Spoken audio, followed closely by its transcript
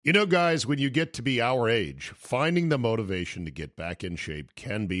You know, guys, when you get to be our age, finding the motivation to get back in shape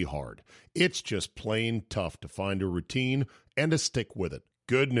can be hard. It's just plain tough to find a routine and to stick with it.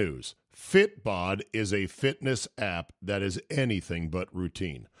 Good news. Fitbod is a fitness app that is anything but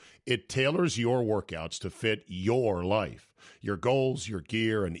routine. It tailors your workouts to fit your life, your goals, your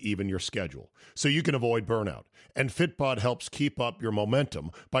gear, and even your schedule, so you can avoid burnout. And Fitbod helps keep up your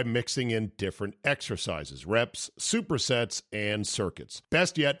momentum by mixing in different exercises, reps, supersets, and circuits.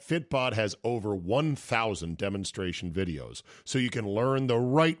 Best yet, Fitbod has over 1,000 demonstration videos, so you can learn the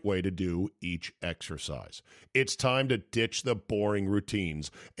right way to do each exercise. It's time to ditch the boring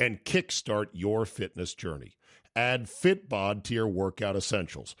routines and kickstart your fitness journey. Add Fitbod to your workout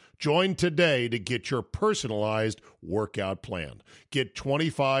essentials. Join today to get your personalized workout plan. Get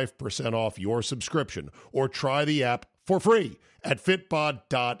 25% off your subscription or try the app for free at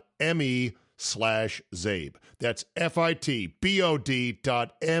fitbod.me/Zabe. That's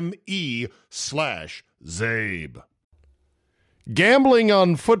fitbod.me/Zabe. Gambling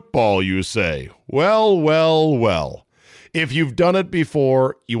on football, you say? Well. If you've done it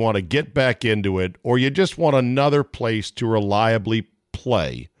before, you want to get back into it, or you just want another place to reliably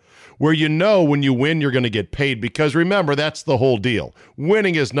play, where you know when you win you're going to get paid, because remember, that's the whole deal.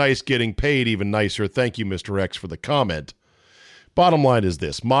 Winning is nice, getting paid even nicer. Thank you, Mr. X, for the comment. Bottom line is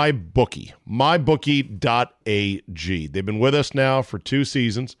this, MyBookie, mybookie.ag. They've been with us now for 2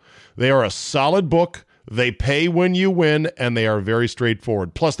 seasons. They are a solid book. They pay when you win, and they are very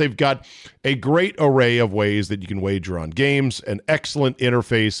straightforward. Plus, they've got a great array of ways that you can wager on games, an excellent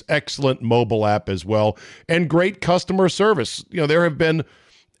interface, excellent mobile app as well, and great customer service. You know, there have been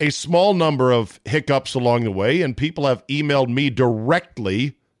a small number of hiccups along the way, and people have emailed me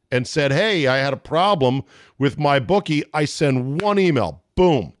directly and said, hey, I had a problem with MyBookie. I send one email,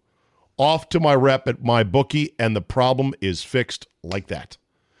 boom, off to my rep at MyBookie, and the problem is fixed like that.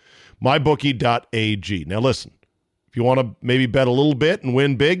 MyBookie.ag. Now listen, if you want to maybe bet a little bit and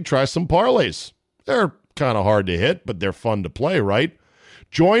win big, try some parlays. They're kind of hard to hit, but they're fun to play, right?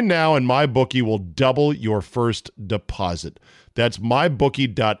 Join now and MyBookie will double your first deposit. That's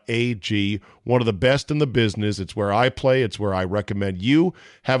MyBookie.ag, one of the best in the business. It's where I play. It's where I recommend you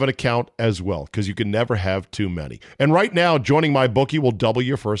have an account as well, because you can never have too many. And right now, joining MyBookie will double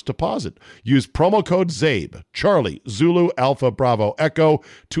your first deposit. Use promo code ZABE, Charlie, Zulu, Alpha, Bravo, Echo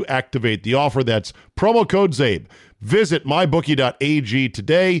to activate the offer. That's promo code ZABE. Visit MyBookie.ag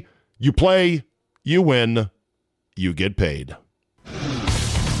today. You play, you win, you get paid.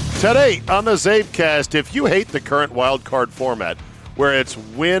 Today on the Zabecast, if you hate the current wild card format, where it's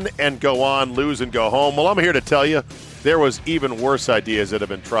win and go on, lose and go home, well, I'm here to tell you there was even worse ideas that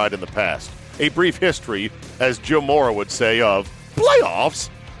have been tried in the past. A brief history, as Joe Mora would say, of playoffs.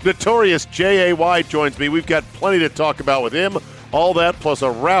 Notorious J.A.Y. joins me. We've got plenty to talk about with him. All that plus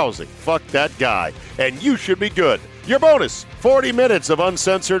a rousing fuck that guy. And you should be good. Your bonus, 40 minutes of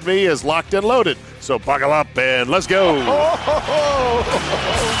uncensored me, is locked and loaded. So buckle up and let's go.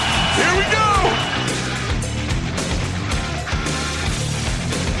 Here we go.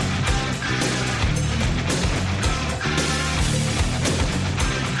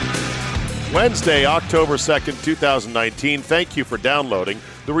 Wednesday, October 2nd, 2019. Thank you for downloading.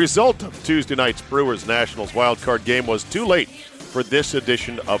 The result of Tuesday night's Brewers-Nationals wildcard game was too late for this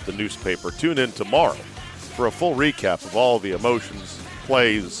edition of the newspaper. Tune in tomorrow for a full recap of all the emotions,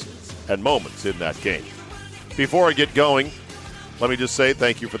 plays, and moments in that game. Before I get going, let me just say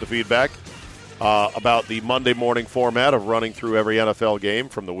thank you for the feedback about the Monday morning format of running through every NFL game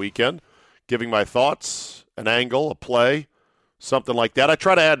from the weekend, giving my thoughts, an angle, a play, something like that. I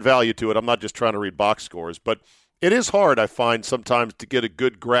try to add value to it. I'm not just trying to read box scores, but it is hard, I find, sometimes to get a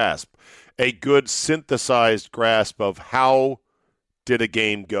good grasp, a good synthesized grasp of how did a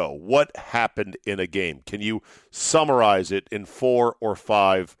game go? What happened in a game? Can you summarize it in 4 or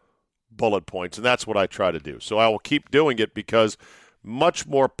 5 bullet points? And that's what I try to do. So I will keep doing it, because much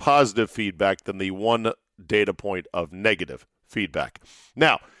more positive feedback than the one data point of negative feedback.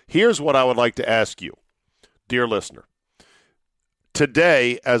 Now, here's what I would like to ask you, dear listener.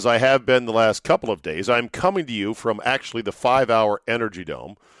 Today, as I have been the last couple of days, I'm coming to you from actually the 5-hour Energy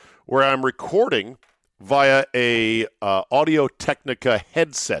Dome, where I'm recording via a Audio-Technica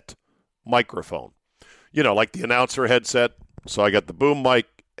headset microphone. You know, like the announcer headset. So I got the boom mic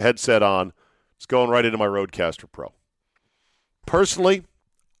headset on. It's going right into my Rodecaster Pro. Personally,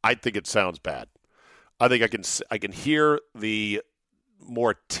 I think it sounds bad. I think I can hear the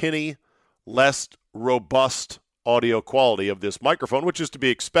more tinny, less robust audio quality of this microphone, which is to be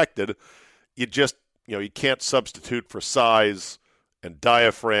expected. You can't substitute for size and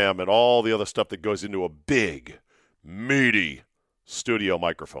diaphragm and all the other stuff that goes into a big, meaty studio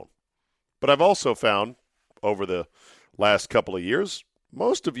microphone. But I've also found over the last couple of years,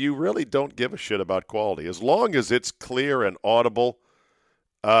 most of you really don't give a shit about quality. As long as it's clear and audible,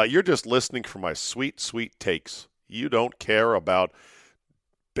 you're just listening for my sweet, sweet takes. You don't care about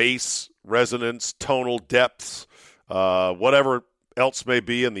bass, resonance, tonal depths, whatever else may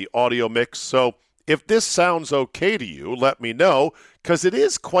be in the audio mix. So if this sounds okay to you, let me know, because it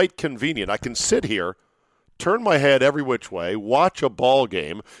is quite convenient. I can sit here, turn my head every which way, watch a ball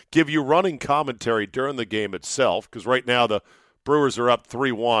game, give you running commentary during the game itself, because right now the Brewers are up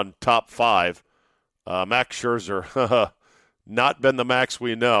 3-1, top 5. Max Scherzer, not been the Max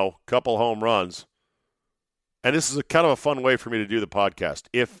we know, couple home runs. And this is a kind of a fun way for me to do the podcast,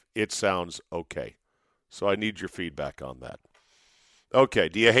 if it sounds okay. So I need your feedback on that. Okay,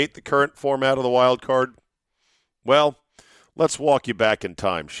 do you hate the current format of the wild card? Well, let's walk you back in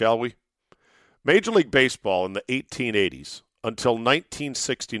time, shall we? Major League Baseball in the 1880s until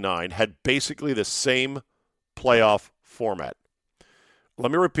 1969 had basically the same playoff format.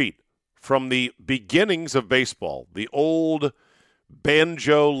 Let me repeat. From the beginnings of baseball, the old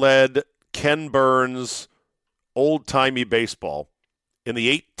banjo-led Ken Burns, old-timey baseball in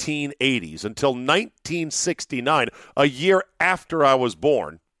the 1880s until 1969, a year after I was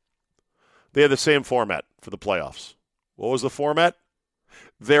born, they had the same format for the playoffs. What was the format?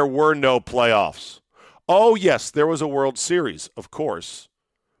 There were no playoffs. Oh, yes, there was a World Series, of course,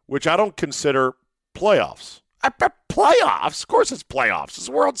 which I don't consider playoffs. Playoffs? Of course it's playoffs. It's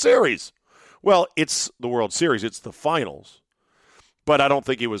a World Series. Well, it's the World Series. It's the finals. But I don't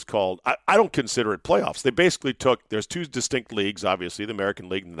think it was called – I don't consider it playoffs. They basically took – there's two distinct leagues, obviously, the American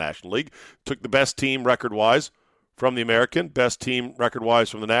League and the National League. Took the best team record-wise from the American, best team record-wise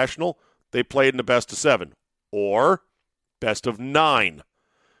from the National. They played in the best of 7 or best of 9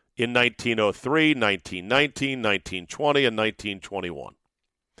 in 1903, 1919, 1920, and 1921.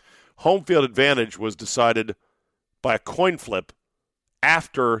 Home field advantage was decided by a coin flip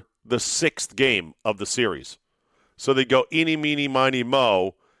after the 6th game of the series. So they'd go eeny, meeny, miny,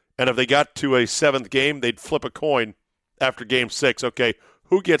 mo, and if they got to a 7th game, they'd flip a coin after Game 6. Okay,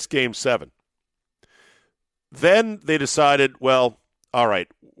 who gets Game 7? Then they decided, well, all right,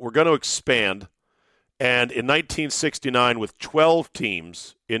 we're going to expand. And in 1969, with 12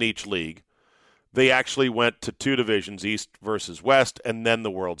 teams in each league, they actually went to 2 divisions, East versus West, and then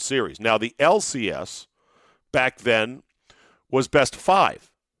the World Series. Now, the LCS back then was best of 5.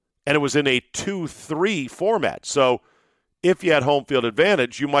 And it was in a 2-3 format. So if you had home field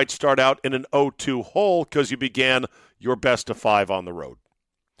advantage, you might start out in an 0-2 hole because you began your best of 5 on the road.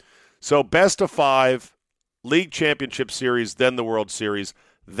 So best of 5, League Championship Series, then the World Series.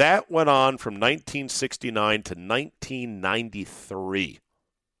 That went on from 1969 to 1993,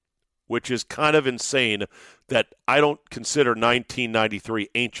 which is kind of insane that I don't consider 1993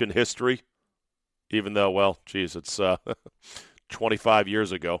 ancient history, even though, well, geez, it's 25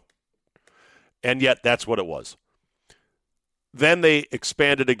 years ago. And yet, that's what it was. Then they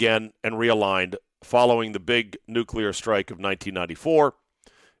expanded again and realigned following the big nuclear strike of 1994,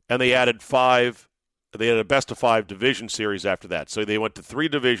 and they added 5. They had a best-of-5 division series after that. So they went to 3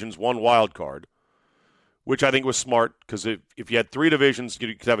 divisions, 1 wild card, which I think was smart because if you had 3 divisions,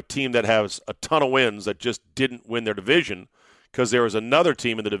 you could have a team that has a ton of wins that just didn't win their division because there was another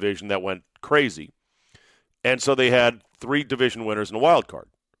team in the division that went crazy. And so they had 3 division winners and a wild card.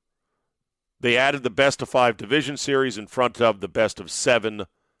 They added the best-of-5 division series in front of the best-of-7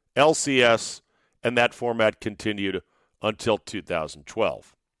 LCS, and that format continued until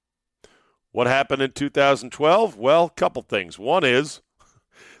 2012. What happened in 2012? Well, a couple things. One is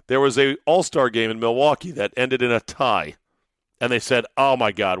there was a All-Star game in Milwaukee that ended in a tie, and they said, "Oh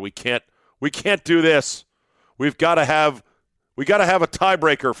my God, we can't do this. We got to have a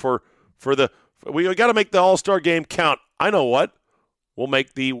tiebreaker for the. We got to make the All-Star game count." I know what. We'll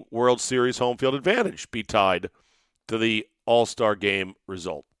make the World Series home field advantage be tied to the All-Star game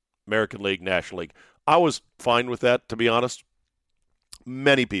result. American League, National League. I was fine with that, to be honest.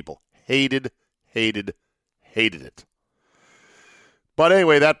 Many people hated it. But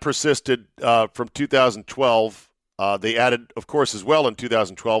anyway, that persisted from 2012. They added, of course, as well in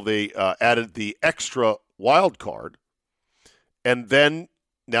 2012, they added the extra wild card. And then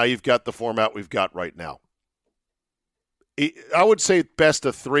now you've got the format we've got right now. I would say best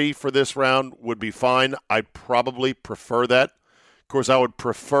of 3 for this round would be fine. I'd probably prefer that. Of course, I would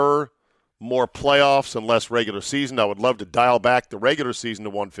prefer more playoffs and less regular season. I would love to dial back the regular season to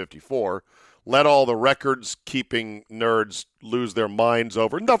 154. Let all the records-keeping nerds lose their minds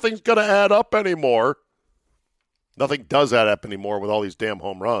over nothing's going to add up anymore. Nothing does add up anymore with all these damn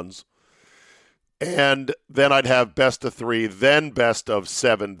home runs. And then I'd have best of 3, then best of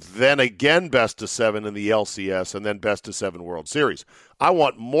 7, then again best of 7 in the LCS, and then best of 7 World Series. I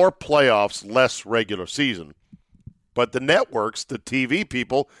want more playoffs, less regular season. But the networks, the TV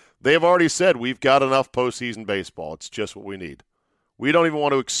people, they've already said we've got enough postseason baseball. It's just what we need. We don't even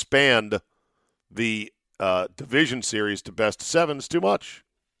want to expand the division series to best of 7. It's too much.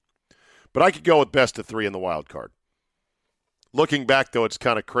 But I could go with best of 3 in the wild card. Looking back, though, it's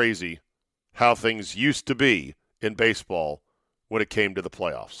kind of crazy how things used to be in baseball when it came to the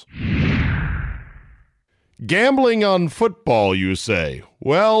playoffs. Gambling on football, you say?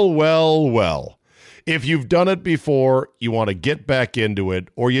 Well. If you've done it before, you want to get back into it,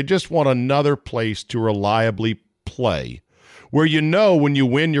 or you just want another place to reliably play, where you know when you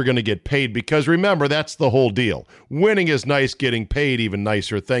win you're going to get paid, because remember, that's the whole deal. Winning is nice, getting paid even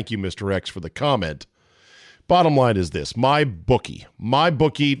nicer. Thank you, Mr. X, for the comment. Bottom line is this, MyBookie,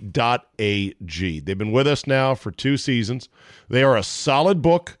 mybookie.ag. They've been with us now for 2 seasons. They are a solid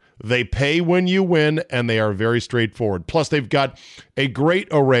book. They pay when you win, and they are very straightforward. Plus, they've got a great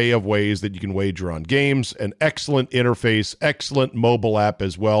array of ways that you can wager on games, an excellent interface, excellent mobile app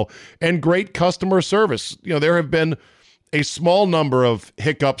as well, and great customer service. You know, there have been a small number of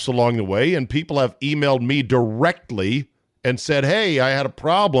hiccups along the way, and people have emailed me directly and said, hey, I had a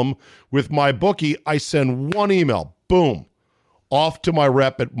problem with MyBookie. I send one email, boom, off to my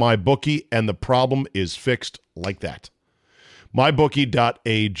rep at MyBookie, and the problem is fixed like that.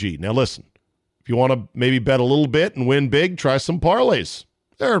 MyBookie.ag. Now listen, if you want to maybe bet a little bit and win big, try some parlays.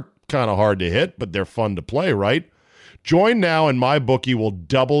 They're kind of hard to hit, but they're fun to play, right? Join now and MyBookie will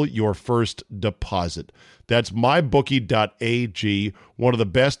double your first deposit. That's mybookie.ag, one of the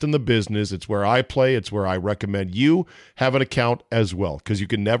best in the business. It's where I play. It's where I recommend you have an account as well, because you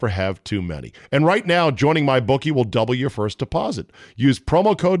can never have too many. And right now, joining MyBookie will double your first deposit. Use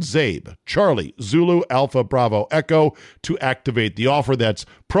promo code ZABE, Charlie, Zulu, Alpha, Bravo, Echo, to activate the offer. That's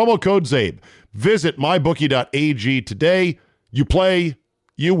promo code ZABE. Visit mybookie.ag today. You play,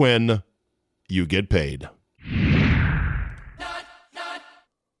 you win, you get paid.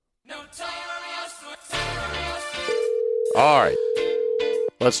 All right,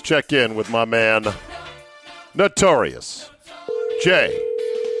 let's check in with my man, Notorious J.A.Y.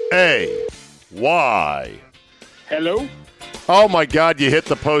 Hello? Oh, my God, you hit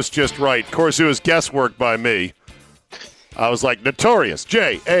the post just right. Of course, it was guesswork by me. I was like, Notorious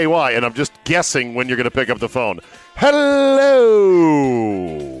J.A.Y., and I'm just guessing when you're going to pick up the phone. Hello!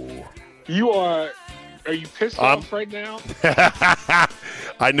 Are you pissed off right now?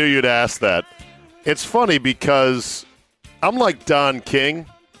 I knew you'd ask that. It's funny because I'm like Don King.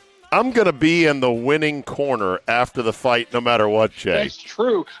 I'm going to be in the winning corner after the fight no matter what, Jay. That's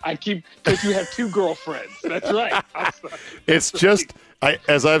true. Because you have 2 girlfriends. That's right. It's just,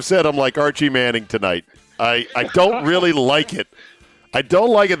 as I've said, I'm like Archie Manning tonight. I don't really like it. I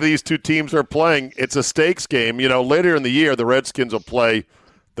don't like it these 2 teams are playing. It's a stakes game. You know, later in the year, the Redskins will play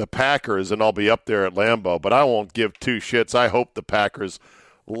the Packers, and I'll be up there at Lambeau, but I won't give 2 shits. I hope the Packers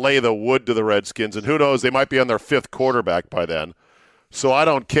lay the wood to the Redskins, and who knows, they might be on their 5th quarterback by then. So I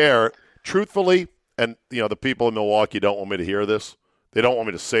don't care. Truthfully, and you know, the people in Milwaukee don't want me to hear this. They don't want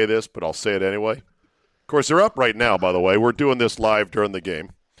me to say this, but I'll say it anyway. Of course, they're up right now, by the way. We're doing this live during the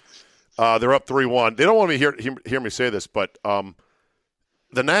game. They're up 3-1. They don't want me to hear me say this, but the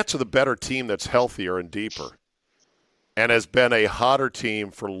Nats are the better team that's healthier and deeper and has been a hotter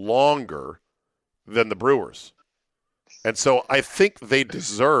team for longer than the Brewers. And so I think they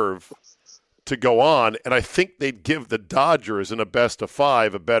deserve to go on, and I think they'd give the Dodgers in a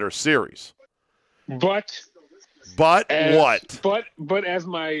best-of-5 a better series. But what? But as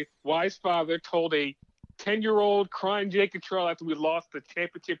my wise father told a 10-year-old crying Jake Cottrell after we lost the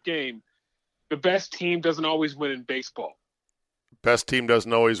championship game, the best team doesn't always win in baseball. Best team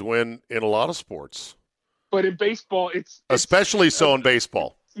doesn't always win in a lot of sports. But in baseball, it's especially so in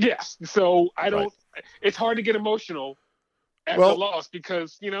baseball. Yes. So I don't. Right. It's hard to get emotional after a loss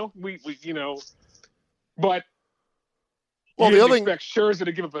because we but you didn't expect Scherzer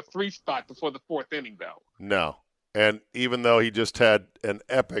to give up a 3 spot before the 4th inning, though. No, and even though he just had an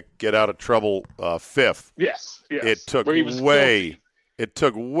epic get out of trouble 5th, yes, it took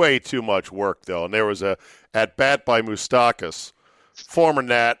way too much work though, and there was a at bat by Moustakas, former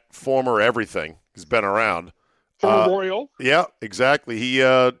Nat, former everything. He's been around. Royal. Yeah, exactly. He,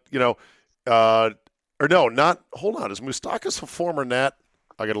 hold on. Is Moustakas a former Nat?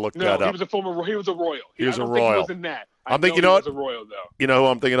 I got to look that up. No, he was a Royal. He was a Royal. He was a Nat. I'm thinking, he was a Royal, though. You know who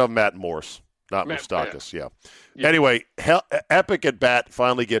I'm thinking of? Matt Morse, not Moustakas. Yeah. Anyway, epic at bat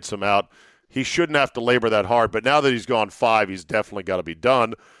finally gets him out. He shouldn't have to labor that hard, but now that he's gone 5, he's definitely got to be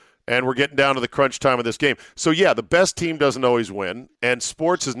done. And we're getting down to the crunch time of this game. So, yeah, the best team doesn't always win, and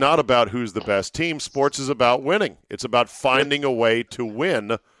sports is not about who's the best team. Sports is about winning. It's about finding a way to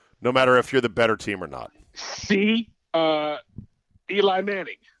win, no matter if you're the better team or not. See, Eli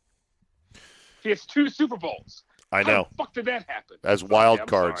Manning. He has 2 Super Bowls. I know. How the fuck did that happen? As wild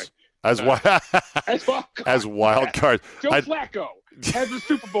cards. As wild cards. Joe Flacco has a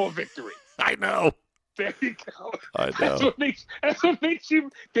Super Bowl victory. I know. There you go. I know. That's what makes you.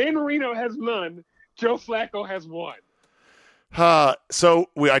 Dan Marino has none. Joe Flacco has 1. So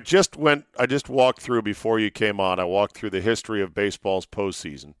I just walked through before you came on. I walked through the history of baseball's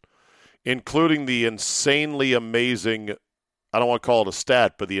postseason, including the insanely amazing. I don't want to call it a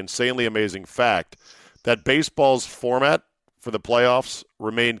stat, but the insanely amazing fact that baseball's format for the playoffs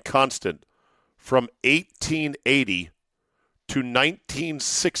remained constant from 1880 to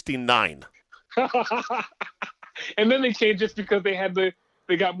 1969. And then they changed just because they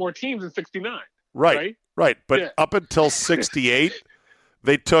got more teams in 69. Right. But up until 68,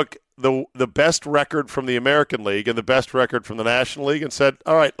 they took the best record from the American League and the best record from the National League and said,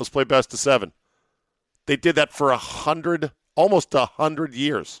 all right, let's play best of 7. They did that for almost 100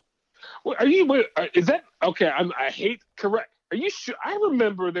 years. Well, is that okay? I hate correct. Are you sure? I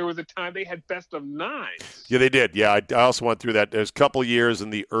remember there was a time they had best of 9. Yeah, they did. Yeah, I also went through that. There's a couple years in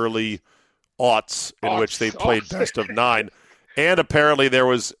the early aughts in which they played best of 9. And apparently there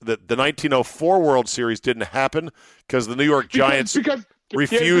was the 1904 World Series didn't happen because the New York Giants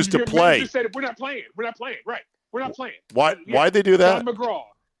refused to play. You said, we're not playing. Right. We're not playing. Why'd they do that?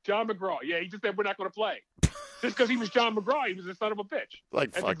 John McGraw. Yeah, he just said we're not going to play. Just because he was John McGraw, he was a son of a bitch.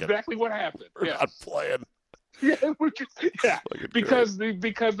 That's exactly what happened. We're not playing. Yeah, because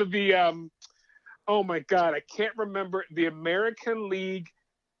of the oh my God, I can't remember the American League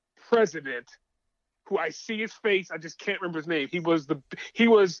president, who I see his face, I just can't remember his name. He was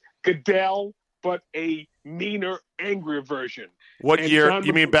Goodell, but a meaner, angrier version. What year?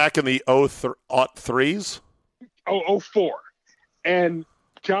 You mean back in the 03s? 04. And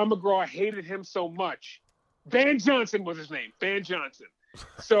John McGraw hated him so much. Van Johnson was his name. Van Johnson.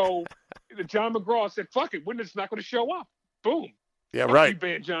 So John McGraw said, "Fuck it, we're just not going to show up." Boom. Yeah, right.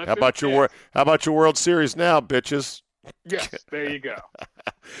 Van Johnson. How about your World Series now, bitches? Yes, there you go.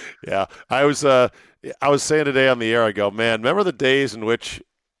 Yeah, I was saying today on the air, I go, man, remember the days in which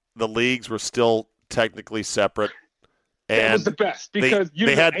the leagues were still technically separate? And that was the best because you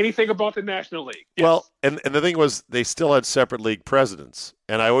didn't know anything about the National League. Yes. Well, and the thing was, they still had separate league presidents,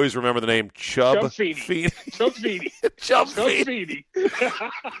 and I always remember the name Chub Feeney. Chub Feeney. Chub Feeney.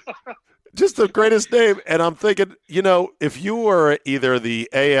 Just the greatest name. And I'm thinking, if you were either the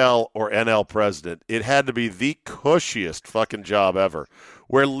AL or NL president, it had to be the cushiest fucking job ever,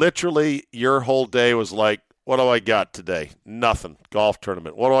 where literally your whole day was like, what do I got today? Nothing. Golf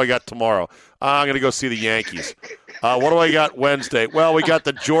tournament. What do I got tomorrow? I'm going to go see the Yankees. What do I got Wednesday? Well, we got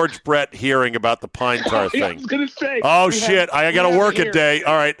the George Brett hearing about the pine tar thing. I was going to say. Oh, shit. I got to work a day.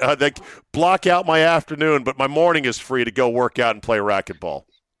 All right. Block out my afternoon, but my morning is free to go work out and play racquetball.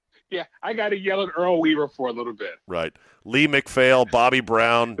 Yeah, I got to yell at Earl Weaver for a little bit. Right. Lee McPhail, Bobby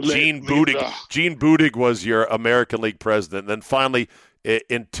Brown, Gene Budig. Gene Budig was your American League president. And then finally,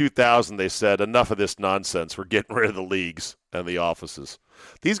 in 2000, they said, enough of this nonsense. We're getting rid of the leagues and the offices.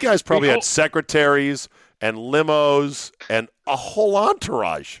 These guys probably had secretaries and limos and a whole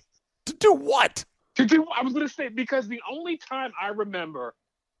entourage. To do what? I was going to say, because the only time I remember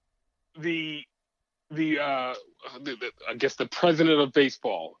the I guess the president of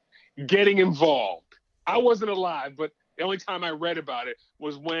baseball getting involved, I wasn't alive, but the only time I read about it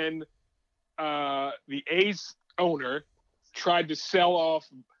was when the A's owner tried to sell off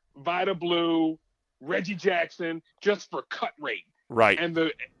Vida Blue, Reggie Jackson, just for cut rate. Right. And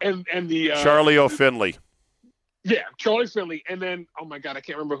the Charlie O'Finley. Yeah, Charlie Finley. And then, oh my God, I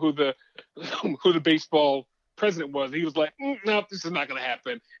can't remember who the baseball president was. He was like, no, this is not going to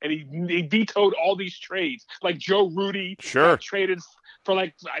happen. And he vetoed all these trades, like Joe Rudy. Sure. Traded for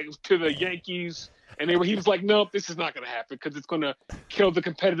to the Yankees. And he was like, no, this is not going to happen because it's going to kill the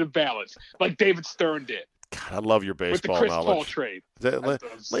competitive balance, like David Stern did. God, I love your baseball with the Chris knowledge. Paul trade.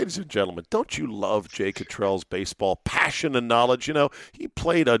 Ladies and gentlemen, don't you love Jay Cottrell's baseball passion and knowledge? He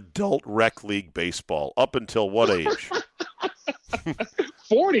played adult rec league baseball up until what age?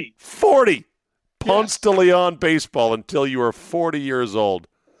 40. 40. Ponce de Leon baseball until you were 40 years old.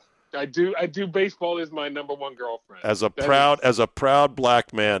 I do. Baseball is my number one girlfriend. As a proud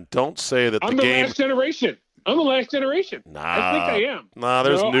black man, don't say that I'm the last generation. I'm the last generation. Nah, I think I am. Nah,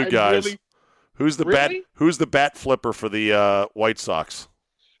 there's new guys. Really, Who's the bat flipper for the White Sox?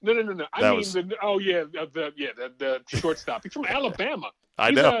 No. The shortstop. He's from Alabama.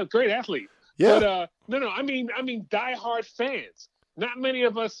 I know. He's a great athlete. Yeah. But no. I mean, diehard fans. Not many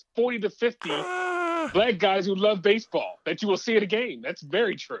of us 40 to 50 black guys who love baseball that you will see at a game. That's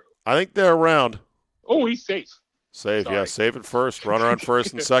very true. I think they're around. Oh, he's safe. Safe, yeah. Save it first. Runner on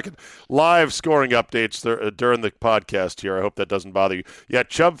first and second. Live scoring updates during the podcast here. I hope that doesn't bother you. Yeah,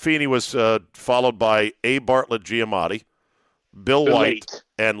 Chub Feeney was followed by A. Bartlett Giamatti, Bill White,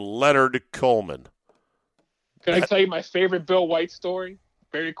 and Leonard Coleman. Can I tell you my favorite Bill White story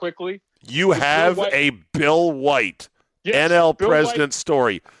very quickly? You have a Bill White NL Bill president White.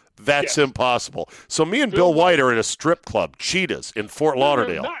 story. That's impossible. So me and Bill White are at a strip club, Cheetahs, in Fort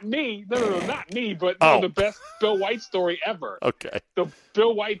Lauderdale. Not me. No, not me, but the best Bill White story ever. Okay. The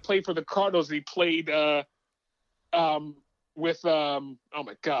Bill White played for the Cardinals. He played with oh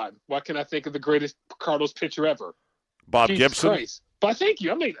my God, why can't I think of the greatest Cardinals pitcher ever? Bob Jesus Gibson? Christ. But thank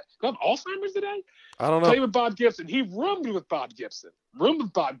you. I mean, do I have Alzheimer's today? I don't know. Played with Bob Gibson. He roomed with Bob Gibson.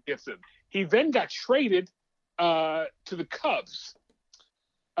 He then got traded to the Cubs.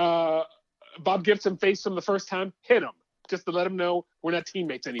 Bob Gibson faced him the first time, hit him, just to let him know we're not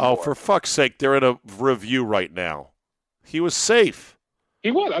teammates anymore. Oh, for fuck's sake, they're in a review right now. He was safe. He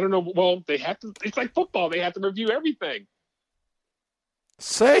was. I don't know. Well, they have to. It's like football. They have to review everything.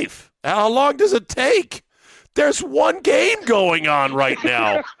 Safe. How long does it take? There's one game going on right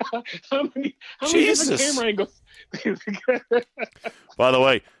now. how many Jesus. camera angles? By the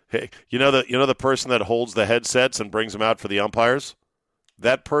way, hey, you know the person that holds the headsets and brings them out for the umpires?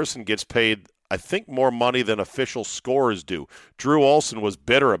 That person gets paid, I think, more money than official scorers do. Drew Olson was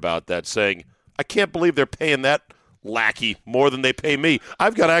bitter about that, saying, I can't believe they're paying that lackey more than they pay me.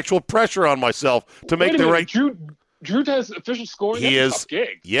 I've got actual pressure on myself to make the right... Drew does official scoring? He That's is, a tough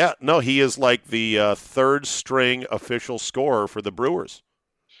gig. Yeah, no, he is like the third-string official scorer for the Brewers.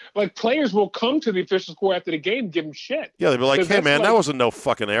 Like, players will come to the official score after the game and give him shit. Yeah, they'll be like, hey, man, that wasn't no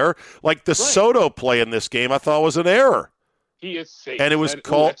fucking error. Like the Soto play in this game I thought was an error. He is safe. And it was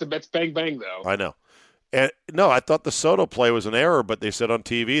called... That's bang, bang, though. I know. And no, I thought the Soto play was an error, but they said on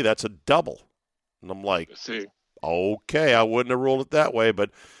TV that's a double. And I'm like, okay, I wouldn't have ruled it that way,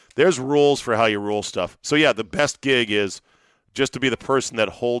 but there's rules for how you rule stuff. So, yeah, the best gig is just to be the person that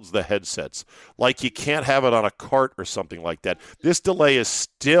holds the headsets. Like you can't have it on a cart or something like that. This delay is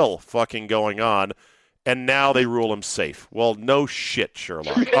still fucking going on, and now they rule him safe. Well, no shit,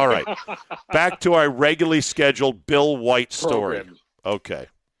 Sherlock. All right. Back to our regularly scheduled Bill White story. Program. Okay.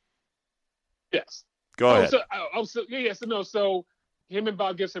 Yes. Go ahead. So him and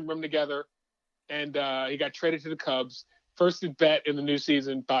Bob Gibson roomed together, and he got traded to the Cubs. First at bat in the new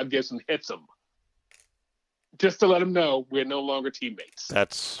season, Bob Gibson hits him. Just to let him know we're no longer teammates. I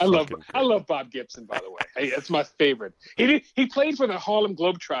love Bob Gibson, by the way. Hey, that's my favorite. He played for the Harlem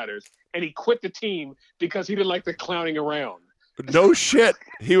Globetrotters, and he quit the team because he didn't like the clowning around. No shit.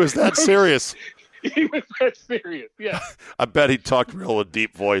 He was that serious. He was that serious, yeah. I bet he talked real with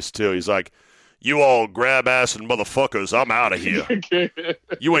deep voice, too. He's like, you all grab-assing motherfuckers, I'm out of here.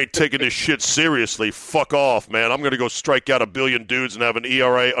 You ain't taking this shit seriously. Fuck off, man. I'm going to go strike out 1 billion dudes and have an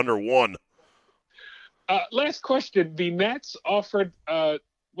ERA under 1. Last question. The Nats offered,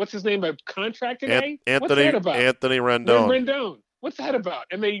 what's his name, a contract today? What's that about? Anthony Rendon. Rendon. What's that about?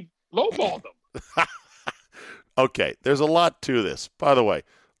 And they lowballed him. Okay, there's a lot to this. By the way,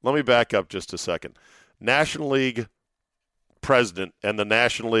 let me back up just a second. National League president and the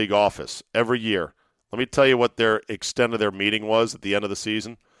National League office every year, let me tell you what their extent of their meeting was at the end of the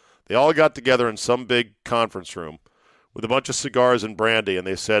season. They all got together in some big conference room with a bunch of cigars and brandy, and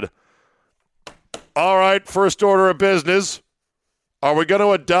they said, all right, first order of business, are we going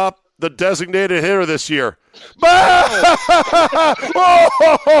to adopt the designated hitter this year? And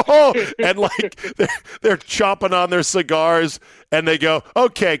like they're chomping on their cigars, and they go,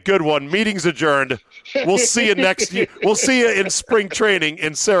 okay, good one. Meeting's adjourned. We'll see you next year. We'll see you in spring training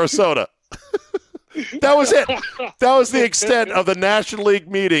in Sarasota. That was it. That was the extent of the National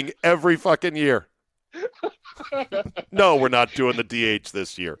League meeting every fucking year. No, we're not doing the DH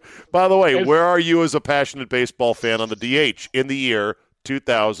this year. By the way, where are you as a passionate baseball fan on the DH in the year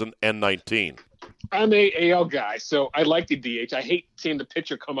 2019? I'm a AL guy, so I like the DH. I hate seeing the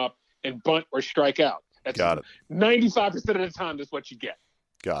pitcher come up and bunt or strike out. Got it. 95% of the time, that's what you get.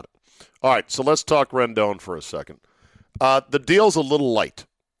 Got it. All right, so let's talk Rendon for a second. The deal's a little light.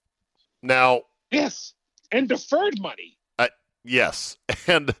 Now. Yes, and deferred money. Yes,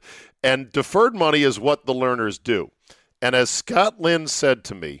 and deferred money is what the learners do. And as Scott Lynn said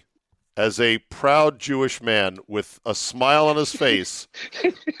to me, as a proud Jewish man with a smile on his face,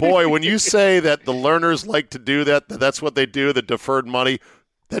 boy, when you say that the learners like to do that, that's what they do, the deferred money,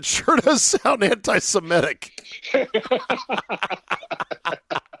 that sure does sound anti-Semitic.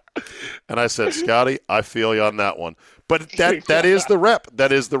 And I said, Scotty, I feel you on that one. But that is the rep.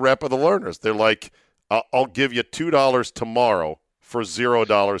 That is the rep of the learners. They're like, I'll give you $2 tomorrow for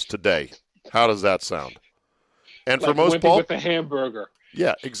 $0 today. How does that sound? And for most with the hamburger.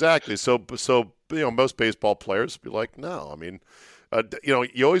 Yeah, exactly. So most baseball players be like, no. I mean,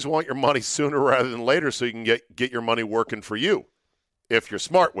 you always want your money sooner rather than later so you can get your money working for you. If you're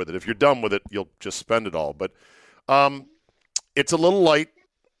smart with it. If you're dumb with it, you'll just spend it all. But it's a little light.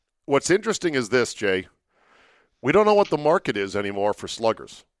 What's interesting is this, Jay. We don't know what the market is anymore for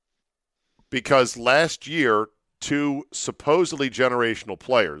sluggers. Because last year, two supposedly generational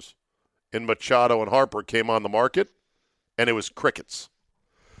players in Machado and Harper came on the market, and it was crickets.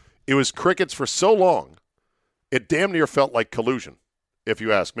 It was crickets for so long, it damn near felt like collusion, if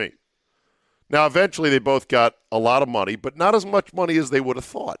you ask me. Now, eventually they both got a lot of money, but not as much money as they would have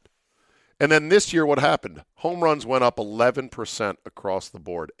thought. And then this year, what happened? Home runs went up 11% across the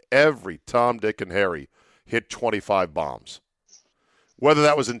board. Every Tom, Dick, and Harry hit 25 bombs. Whether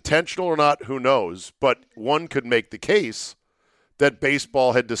that was intentional or not, who knows? But one could make the case that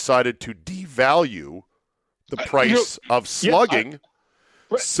baseball had decided to devalue the price of slugging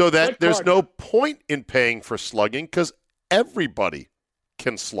so that there's no point in paying for slugging because everybody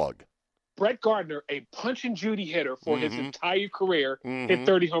can slug. Brett Gardner, a punch and Judy hitter for his entire career, hit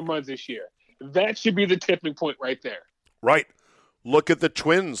 30 home runs this year. That should be the tipping point right there. Right. Look at the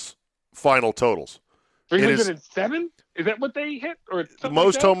Twins' final totals. 307? Is that what they hit? Or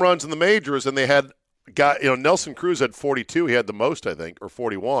most like home runs in the majors, and they had Nelson Cruz had 42. He had the most, I think, or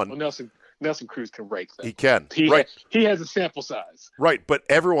 41. Well, Nelson Cruz can rake that. He can. He has a sample size. Right, but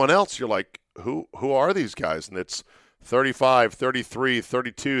everyone else, you're like, who are these guys? And it's 35, 33,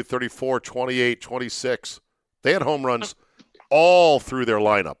 32, 34, 28, 26. They had home runs all through their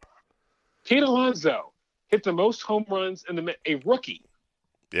lineup. Pete Alonso hit the most home runs in a rookie.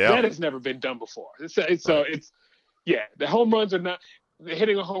 Yeah. That has never been done before. The home runs are not –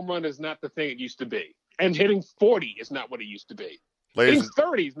 hitting a home run is not the thing it used to be. And hitting 40 is not what it used to be. Hitting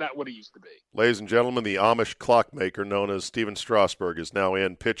 30 is not what it used to be. Ladies and gentlemen, the Amish clockmaker known as Steven Strasburg is now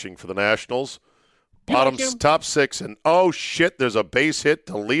in pitching for the Nationals. Top six, and oh shit, there's a base hit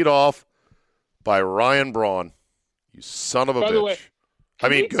to lead off by Ryan Braun. You son of a bitch. By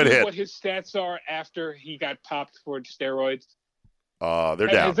the way, good hit. What his stats are after he got popped for steroids? They're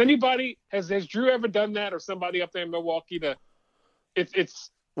down. Has Drew ever done that, or somebody up there in Milwaukee?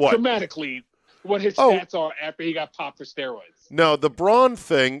 It's what? Dramatically what his stats are after he got popped for steroids. No, the Braun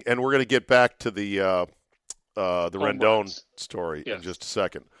thing, and we're going to get back to the Rendon story in just a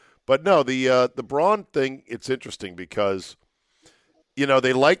second. But no, the Braun thing, it's interesting because,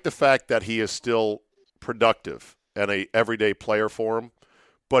 they like the fact that he is still productive and a everyday player for him,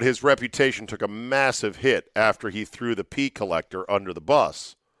 but his reputation took a massive hit after he threw the pee collector under the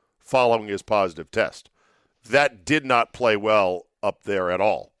bus following his positive test. That did not play well up there at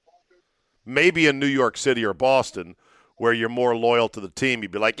all. Maybe in New York City or Boston, where you're more loyal to the team,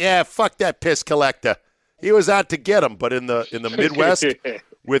 you'd be like, yeah, fuck that piss collector. He was out to get him. But in the Midwest,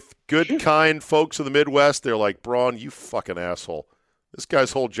 with good, kind folks in the Midwest, they're like, Braun, you fucking asshole. This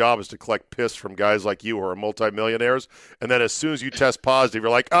guy's whole job is to collect piss from guys like you who are multimillionaires. And then as soon as you test positive,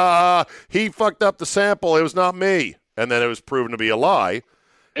 you're like, he fucked up the sample. It was not me. And then it was proven to be a lie.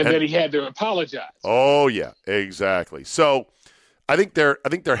 And then he had to apologize. Oh, yeah, exactly. So I think they're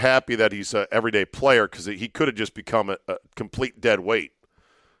happy that he's an everyday player because he could have just become a complete dead weight.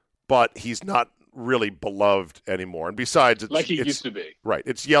 But he's not really beloved anymore. And besides, it's used to be. Right.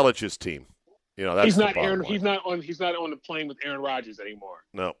 It's Yelich's team. That's he's not Aaron. He's not on the plane with Aaron Rodgers anymore.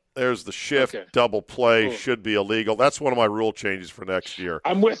 No. There's the shift. Okay. Double play should be illegal. That's one of my rule changes for next year.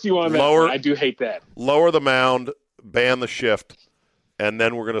 I'm with you on that. I do hate that. Lower the mound, ban the shift, and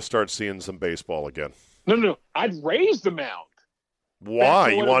then we're going to start seeing some baseball again. No. I'd raise the mound.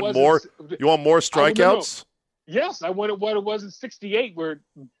 Why? You want more? You want more strikeouts? Yes, I wanted what it was in '68, where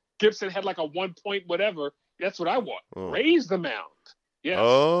Gibson had like a 1 point whatever. That's what I want. Raise the mound. Yes.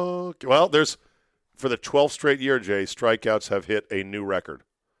 Oh, well, for the 12th straight year, Jay, strikeouts have hit a new record.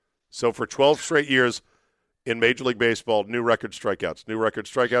 So for 12 straight years in Major League Baseball, new record strikeouts, new record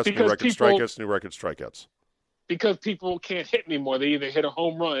strikeouts, new record strikeouts, new record strikeouts. Because people can't hit anymore. They either hit a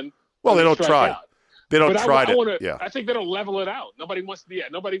home run. Well, they don't try. Out. They don't try I think they don't level it out. Nobody wants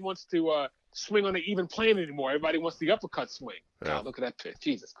to swing on an even plane anymore. Everybody wants the uppercut swing. Yeah. God, look at that pitch.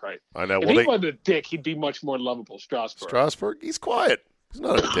 Jesus Christ. I know. If he wasn't a dick, he'd be much more lovable, Strasburg. He's quiet. He's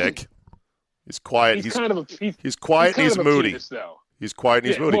not a dick. He's quiet. He's quiet and he's moody. Penis, though. He's quiet and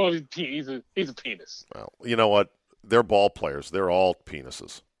he's moody. Well, he's a penis. Well, you know what? They're ball players. They're all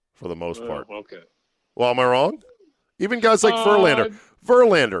penises for the most part. Okay. Well, am I wrong? Even guys like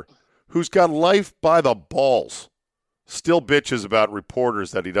Verlander, who's got life by the balls, still bitches about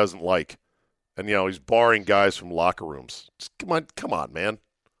reporters that he doesn't like. And, he's barring guys from locker rooms. Just, come on, man.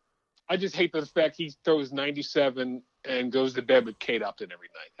 I just hate the fact he throws 97 and goes to bed with Kate Upton every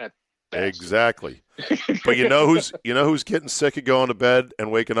night. Exactly. But who's getting sick of going to bed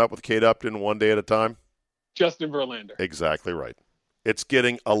and waking up with Kate Upton one day at a time? Justin Verlander. Exactly right. It's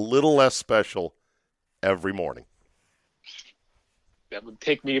getting a little less special every morning. That would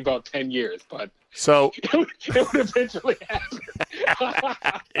take me about 10 years, but so it would eventually happen.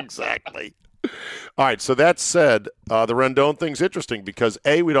 Exactly. All right, so that said, the Rendon thing's interesting because,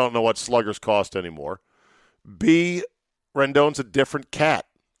 A, we don't know what sluggers cost anymore. B, Rendon's a different cat.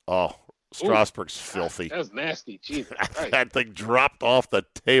 Oh, Strasburg's filthy. That was nasty. Jesus Christ. That thing dropped off the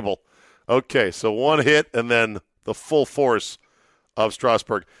table. Okay, so one hit and then the full force of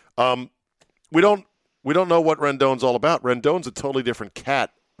Strasburg. We don't know what Rendon's all about. Rendon's a totally different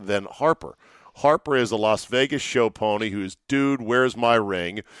cat than Harper. Harper is a Las Vegas show pony who's, dude, where's my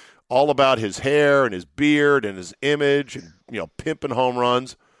ring? All about his hair and his beard and his image and, pimping home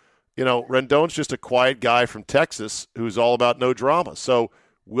runs. Rendon's just a quiet guy from Texas who's all about no drama. So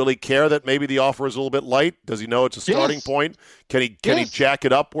will he care that maybe the offer is a little bit light? Does he know it's a starting point? Can he jack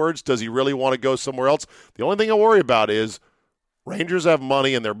it upwards? Does he really want to go somewhere else? The only thing I worry about is Rangers have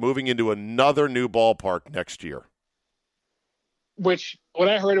money and they're moving into another new ballpark next year. Which, when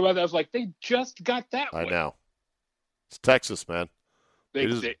I heard about that, I was like, they just got that one. I know. It's Texas, man. They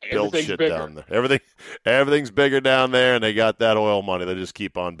just build shit bigger down there. Everything's bigger down there, and they got that oil money. They just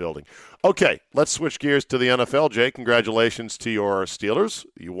keep on building. Okay, let's switch gears to the NFL. Jay, congratulations to your Steelers.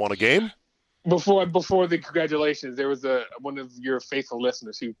 You won a game. Before the congratulations, there was one of your faithful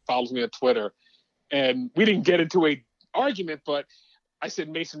listeners who follows me on Twitter, and we didn't get into an argument, but I said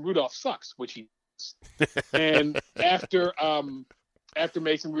Mason Rudolph sucks, which he does. And after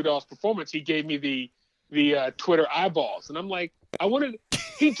Mason Rudolph's performance, he gave me the Twitter eyeballs, and I'm like,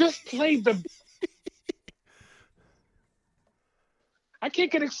 he just played I can't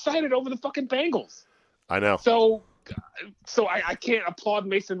get excited over the fucking Bengals. I know. So I can't applaud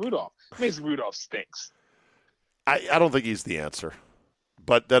Mason Rudolph. Mason Rudolph stinks. I don't think he's the answer.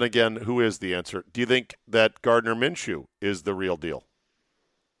 But then again, who is the answer? Do you think that Gardner Minshew is the real deal?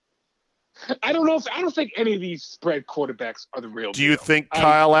 I don't think any of these spread quarterbacks are the real deal. Do you think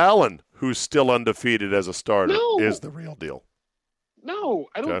Kyle Allen, who's still undefeated as a starter, is the real deal? No,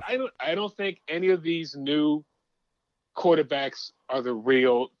 I don't. Okay. I don't think any of these new quarterbacks are the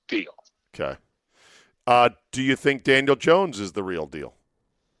real deal. Okay. Do you think Daniel Jones is the real deal?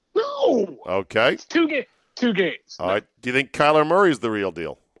 No. Okay. It's two games. All right. Do you think Kyler Murray is the real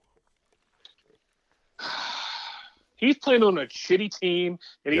deal? He's playing on a shitty team,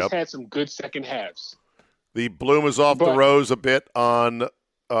 and he's had some good second halves. The bloom is off the rose a bit on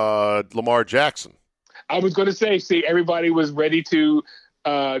Lamar Jackson. I was going to say, everybody was ready to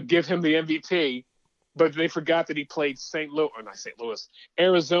give him the MVP, but they forgot that he played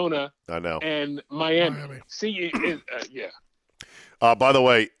Arizona. I know. And Miami. See, by the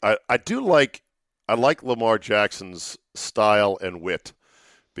way, I like Lamar Jackson's style and wit,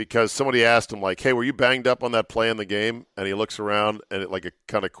 because somebody asked him, like, hey, were you banged up on that play in the game? And he looks around and like a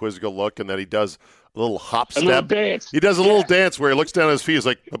kind of quizzical look, and then he does a little hop step. A little dance. He does a little dance where he looks down at his feet. He's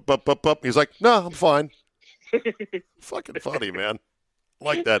like, up, up, up. He's like, no, I'm fine. Fucking funny, man.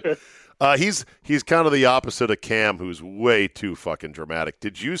 Like that. He's kind of the opposite of Cam, who's way too fucking dramatic.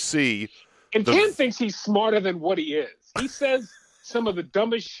 Did you see? And Cam thinks he's smarter than what he is. He says some of the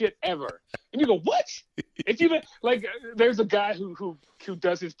dumbest shit ever, and you go, "What?" If you like, there's a guy who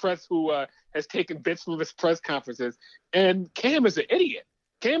does his press, who has taken bits from his press conferences, and Cam is an idiot.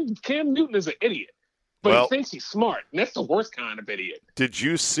 Cam Newton is an idiot, but he thinks he's smart, and that's the worst kind of idiot. Did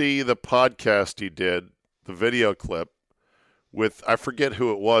you see the podcast he did, the video clip with, I forget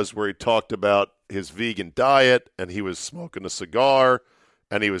who it was, where he talked about his vegan diet, and he was smoking a cigar,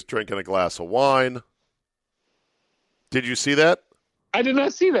 and he was drinking a glass of wine? Did you see that? I did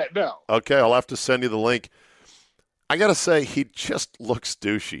not see that, no. Okay, I'll have to send you the link. I got to say, he just looks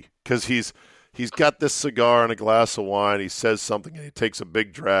douchey, because he's got this cigar and a glass of wine. He says something, and he takes a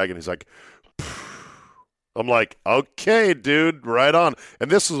big drag, and he's like, phew. I'm like, okay, dude, right on. And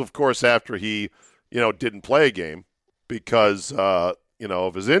this is, of course, after he, didn't play a game because, of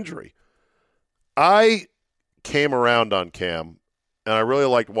his injury. I came around on Cam, and I really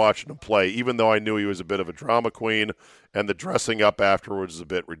liked watching him play, even though I knew he was a bit of a drama queen, and the dressing up afterwards is a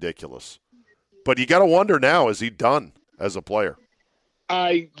bit ridiculous. But you got to wonder now, is he done as a player?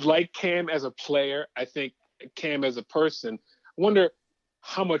 I like Cam as a player. I think Cam as a person. I wonder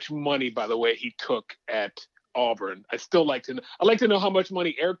how much money, by the way, he took at Auburn. I'd like to know how much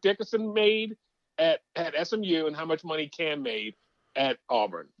money Eric Dickerson made at SMU and how much money Cam made at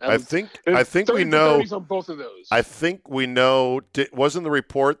Auburn. I think we know on both of those. I think we know. Wasn't the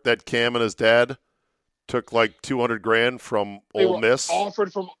report that Cam and his dad took like $200,000 from Ole Miss?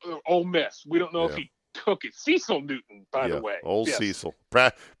 Offered from Ole Miss. We don't know if he took it. Cecil Newton, by the way. Old Cecil.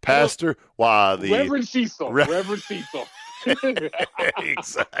 Pastor. Wow, the Reverend Cecil. Reverend Cecil.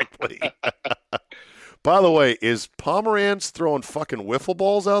 Exactly. By the way, is Pomeranz throwing fucking wiffle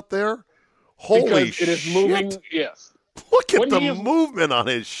balls out there? Holy shit. It is shit. moving, yes. Look at the movement on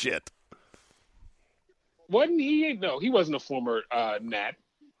his shit. Wasn't he? No, he wasn't a former Nat.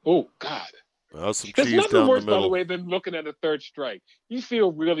 Oh, God. Well, some There's cheese nothing down worse, the middle. by the way, than looking at a third strike. You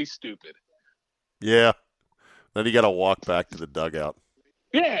feel really stupid. Yeah. Then you got to walk back to the dugout.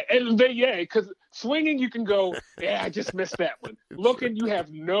 Yeah, because swinging, you can go, I just missed that one. Looking, you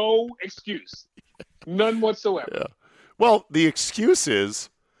have no excuse. None whatsoever. Yeah. Well, the excuse is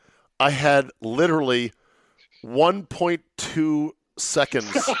I had literally 1.2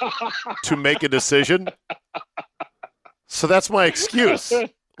 seconds to make a decision. So that's my excuse.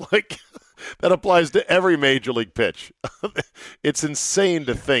 Like, that applies to every major league pitch. It's insane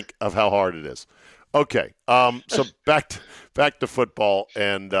to think of how hard it is. Okay, so back to football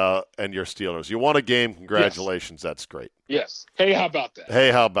and your Steelers. You won a game. Congratulations. Yes. That's great. Yes. Hey, how about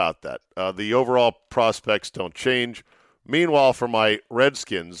that? The overall prospects don't change. Meanwhile, for my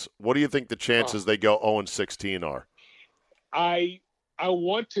Redskins, what do you think the chances they go 0-16 are? I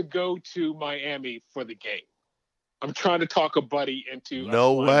want to go to Miami for the game. I'm trying to talk a buddy into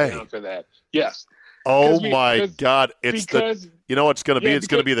no way down for that. Yes. Oh my God! You know what it's going to be? It's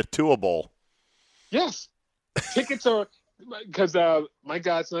going to be the Tua Bowl. Yes. Tickets are because my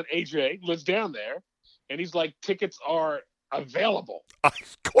godson AJ lives down there, and he's like, tickets are available. Of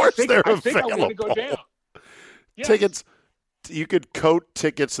course they're available. I think I want to go down. Yes. Tickets. You could coat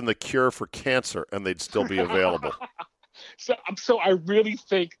tickets in the cure for cancer, and they'd still be available. So I really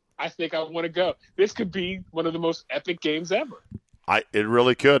think I want to go. This could be one of the most epic games ever. It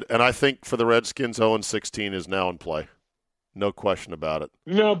really could, and I think for the Redskins, 0-16 is now in play. No question about it.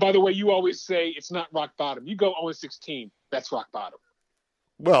 No, by the way, you always say it's not rock bottom. You go 0-16, that's rock bottom.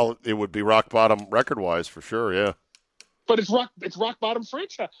 Well, it would be rock bottom record-wise for sure, yeah. But it's rock bottom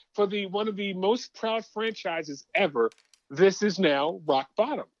franchise for one of the most proud franchises ever. This is now rock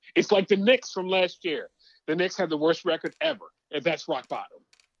bottom. It's like the Knicks from last year. The Knicks had the worst record ever, and that's rock bottom.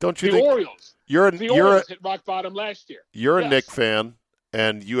 Don't you the think Orioles? The Orioles hit rock bottom last year. You're a Knicks fan,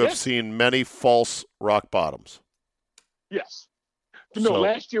 and you have seen many false rock bottoms. Yes. No,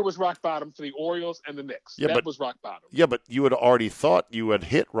 last year was rock bottom for the Orioles and the Knicks. Yeah, that was rock bottom. Yeah, but you had already thought you had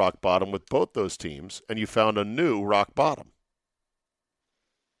hit rock bottom with both those teams, and you found a new rock bottom.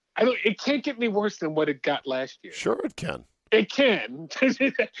 It can't get any worse than what it got last year. Sure it can. It can.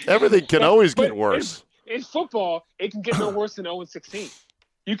 Everything can always get worse. In football, it can get no worse than 0-16.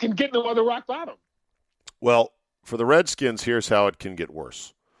 You can get no other rock bottom. Well, for the Redskins, here's how it can get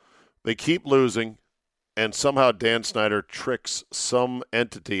worse. They keep losing, and somehow Dan Snyder tricks some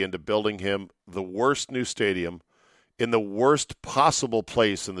entity into building him the worst new stadium in the worst possible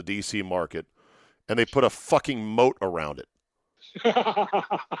place in the D.C. market, and they put a fucking moat around it.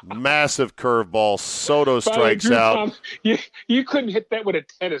 Massive curveball. Soto strikes out. You couldn't hit that with a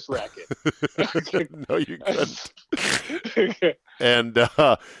tennis racket. No, you couldn't.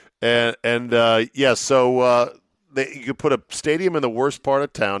 So you could put a stadium in the worst part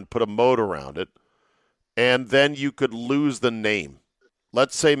of town, put a moat around it, and then you could lose the name.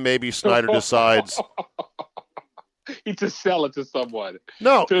 Let's say maybe Snyder decides. He just sell it to someone.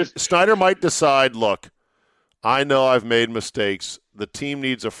 No, Snyder might decide, look, I know I've made mistakes. The team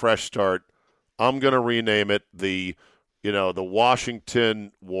needs a fresh start. I'm going to rename it the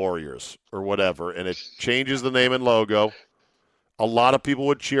Washington Warriors or whatever, and it changes the name and logo. A lot of people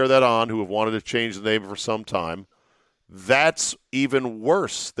would cheer that on who have wanted to change the name for some time. That's even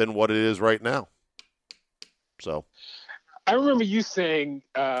worse than what it is right now. So, I remember you saying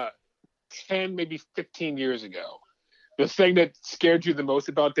 10, maybe 15 years ago, the thing that scared you the most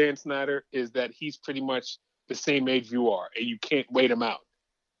about Dan Snyder is that he's pretty much the same age you are, and you can't wait him out.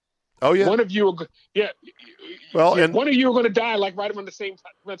 Oh yeah, one of you, one of you are going to die like right around the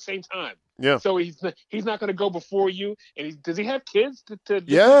same time. Yeah. So he's not going to go before you. And does he have kids to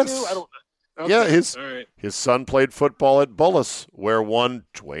yes. I don't know. Okay. Yeah, his son played football at Bullis, where one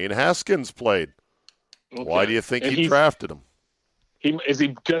Dwayne Haskins played. Okay. Why do you think he drafted him? Is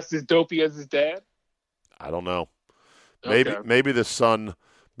he just as dopey as his dad? I don't know. Maybe the son.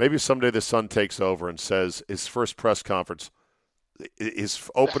 Maybe someday the son takes over and says his first press conference,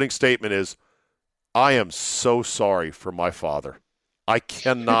 his opening statement is, I am so sorry for my father. I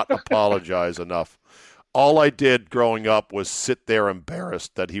cannot apologize enough. All I did growing up was sit there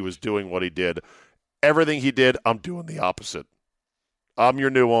embarrassed that he was doing what he did. Everything he did, I'm doing the opposite. I'm your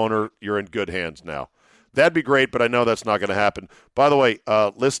new owner. You're in good hands now. That'd be great, but I know that's not going to happen. By the way,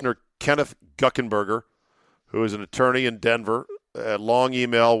 listener Kenneth Guckenberger, who is an attorney in Denver, a long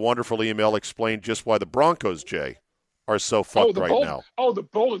email, wonderful email, explained just why the Broncos, Jay, are so fucked now. Oh, the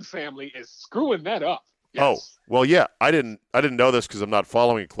Bowlen family is screwing that up. Yes. Oh, well, yeah. I didn't know this because I'm not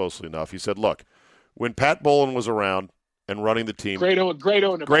following it closely enough. He said, look, when Pat Bowlen was around and running the team, great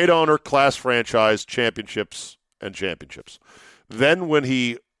owner, class franchise, championships. Then when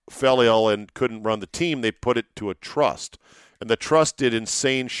he fell ill and couldn't run the team, they put it to a trust. And the trust did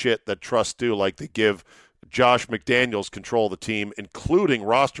insane shit that trusts do, like they give Josh McDaniels control of the team, including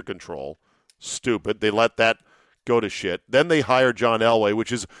roster control. Stupid. They let that go to shit. Then they hire John Elway,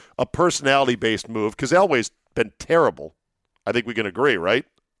 which is a personality-based move, because Elway's been terrible. I think we can agree, right?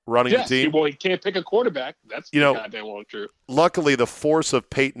 Running the team. Well, he can't pick a quarterback. That's goddamn well true. Luckily, the force of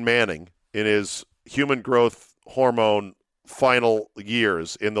Peyton Manning in his human growth hormone final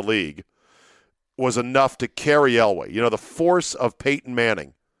years in the league was enough to carry Elway. The force of Peyton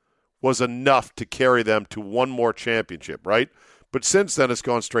Manning was enough to carry them to one more championship, right? But since then, it's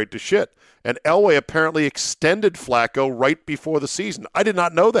gone straight to shit. And Elway apparently extended Flacco right before the season. I did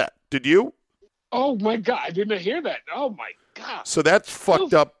not know that. Did you? Oh, my God. I didn't hear that. Oh, my God. So that's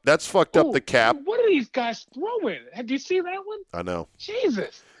fucked up. That's fucked up the cap. What are these guys throwing? Have you seen that one? I know.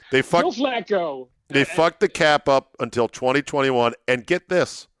 Jesus. They fucked Joe Flacco. They fucked the cap up until 2021. And get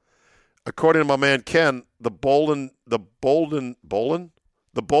this. According to my man Ken, the Bowlen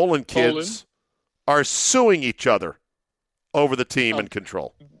kids are suing each other over the team and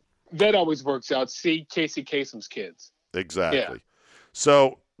control. That always works out. See Casey Kasem's kids. Exactly. Yeah.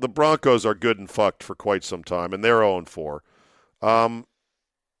 So the Broncos are good and fucked for quite some time, and they're 0-4.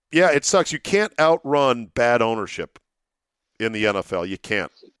 Yeah, it sucks. You can't outrun bad ownership in the NFL. You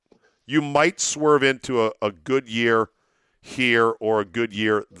can't. You might swerve into a good year here or a good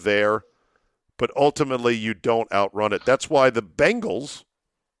year there, but ultimately you don't outrun it. That's why the Bengals,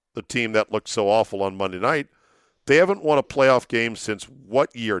 the team that looked so awful on Monday night, they haven't won a playoff game since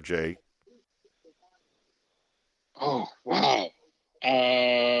what year, Jay? Oh, wow.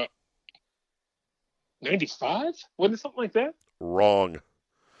 95? Wasn't it something like that? Wrong.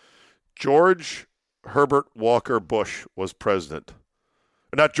 George Herbert Walker Bush was president.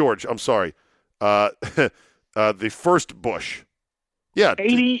 Not George, I'm sorry. The first Bush. Yeah.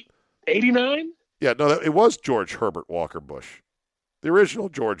 89? Yeah, no, it was George Herbert Walker Bush. The original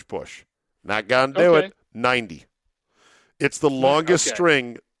George Bush. Not gonna do it. 90. It's the longest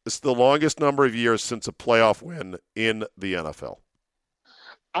string. It's the longest number of years since a playoff win in the NFL.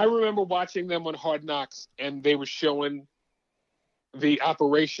 I remember watching them on Hard Knocks, and they were showing the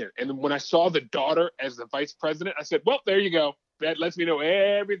operation. And when I saw the daughter as the vice president, I said, well, there you go. That lets me know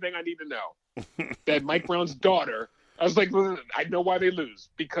everything I need to know. That Mike Brown's daughter, I was like, I know why they lose.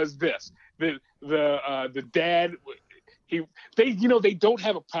 Because this. The dad, they don't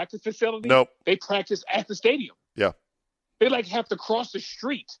have a practice facility. Nope. They practice at the stadium. Yeah. They have to cross the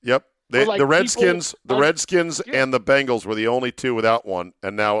street. Yep. The Redskins and the Bengals were the only two without one,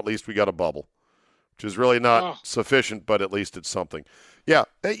 and now at least we got a bubble, which is really not sufficient, but at least it's something. Yeah,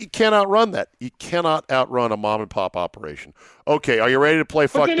 you can't outrun that. You cannot outrun a mom-and-pop operation. Okay, are you ready to play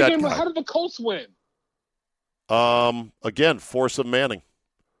Fuck That Guy? How did the Colts win? Again, force of Manning.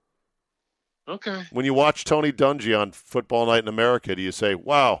 Okay. When you watch Tony Dungy on Football Night in America, do you say,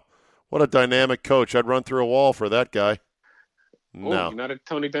 wow, what a dynamic coach. I'd run through a wall for that guy. No. You're not a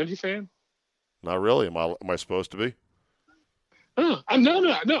Tony Dungy fan? Not really. Am I supposed to be? No. I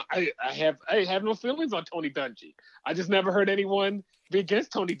have no feelings on Tony Dungy. I just never heard anyone be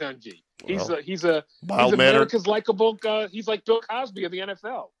against Tony Dungy. He's America's likable guy. He's like Bill Cosby of the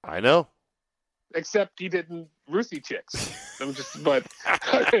NFL. I know. Except he didn't Ruthie chicks. But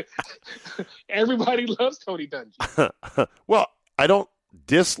everybody loves Tony Dungy. Well, I don't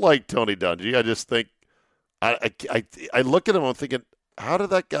dislike Tony Dungy. I just think I look at him and I'm thinking, how did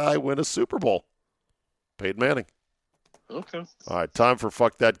that guy win a Super Bowl? Peyton Manning. Okay. All right, time for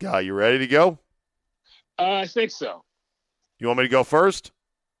Fuck That Guy. You ready to go? I think so. You want me to go first?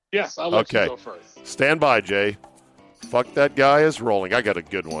 Yes, I'll let you go first. Stand by, Jay. Fuck That Guy is rolling. I got a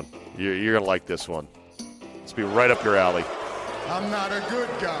good one. You're going to like this one. It's be right up your alley. I'm not a good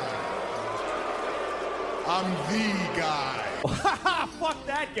guy. I'm the guy. Fuck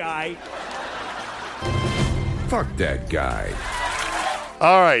that guy. Fuck that guy.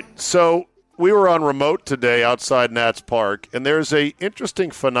 All right, so we were on remote today outside Nats Park, and there's a interesting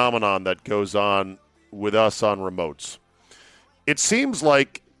phenomenon that goes on with us on remotes. It seems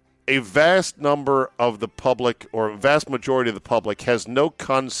like a vast number of the public, or a vast majority of the public, has no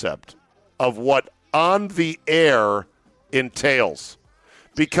concept of what on the air entails.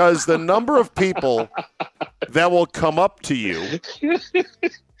 Because the number of people that will come up to you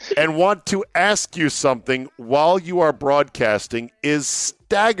and want to ask you something while you are broadcasting is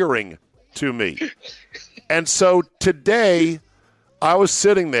staggering to me. And so today, I was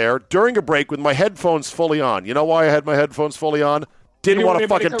sitting there during a break with my headphones fully on. You know why I had my headphones fully on? Didn't want to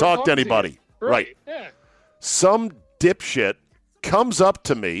fucking talk to anybody. Right. Yeah. Some dipshit comes up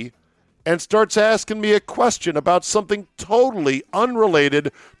to me and starts asking me a question about something totally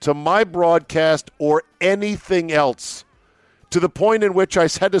unrelated to my broadcast or anything else, to the point in which I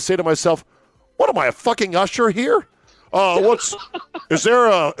had to say to myself, what am I, a fucking usher here? Is there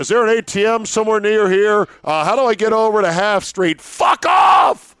an ATM somewhere near here? How do I get over to Half Street? Fuck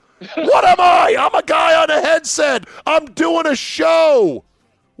off! What am I? I'm a guy on a headset. I'm doing a show.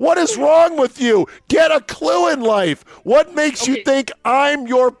 What is wrong with you? Get a clue in life. What makes you think I'm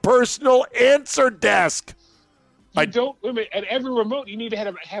your personal answer desk? At every remote, you need to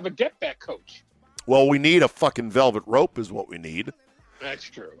have a get back coach. Well, we need a fucking velvet rope is what we need. That's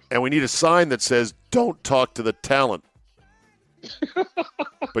true. And we need a sign that says, don't talk to the talent.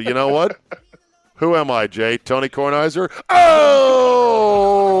 But you know what? Who am I, Jay? Tony Kornheiser? Oh!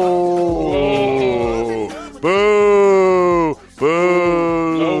 Boo!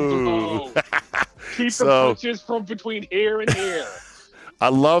 Boo! Keep the punches from between here and here. I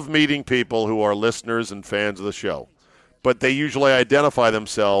love meeting people who are listeners and fans of the show, but they usually identify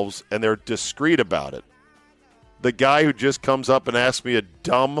themselves and they're discreet about it. The guy who just comes up and asks me a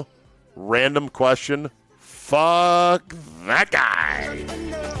dumb, random question, fuck that guy.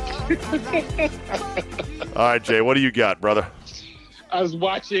 All right, Jay, what do you got, brother? I was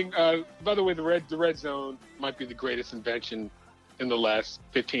watching, by the way, the red zone might be the greatest invention in the last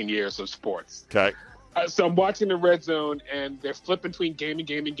 15 years of sports. Okay. So I'm watching the red zone, and they're flipping between game and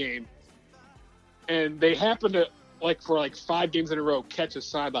game and game. And they happen to, for 5 games in a row, catch a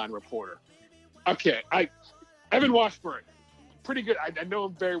sideline reporter. Okay, Evan Washburn, pretty good. I know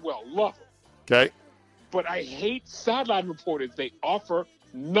him very well. Love him. Okay. But I hate sideline reporters. They offer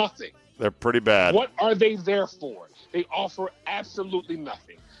nothing. They're pretty bad. What are they there for? They offer absolutely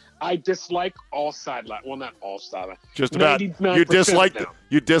nothing. I dislike all sideline. Well, not all sideline. Just about. You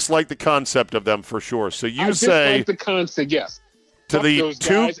dislike the concept of them for sure. So you dislike the concept, yes. To the those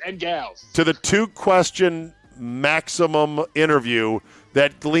guys and gals. To the 2-question maximum interview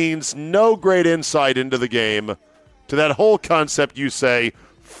that gleans no great insight into the game. To that whole concept, you say,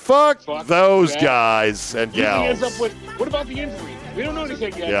 fuck those guys and gals. Ends up with, what about the injury? We don't know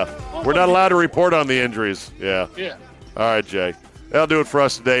anything yet. Yeah. We're not allowed to report on the injuries. Yeah. Yeah. All right, Jay. That'll do it for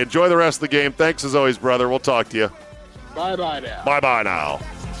us today. Enjoy the rest of the game. Thanks as always, brother. We'll talk to you. Bye-bye now. Bye-bye now.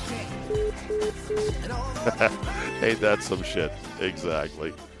 Ain't that some shit?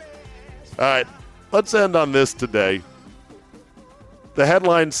 Exactly. All right. Let's end on this today. The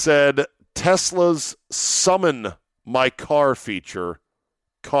headline said, Tesla's Summon My Car feature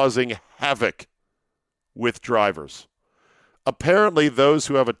causing havoc with drivers. Apparently, those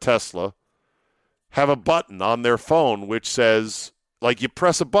who have a Tesla have a button on their phone which says, you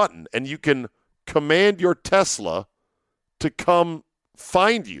press a button and you can command your Tesla to come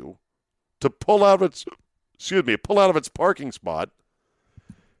find you, to pull out of its parking spot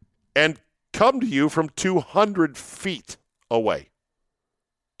and come to you from 200 feet away.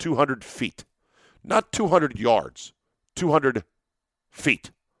 200 feet. Not 200 yards. 200 feet.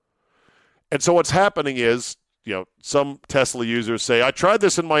 And so what's happening is, some Tesla users say, I tried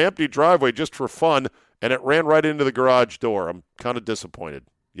this in my empty driveway just for fun, and it ran right into the garage door. I'm kind of disappointed.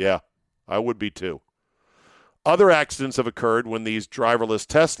 Yeah, I would be too. Other accidents have occurred when these driverless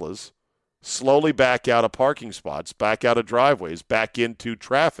Teslas slowly back out of parking spots, back out of driveways, back into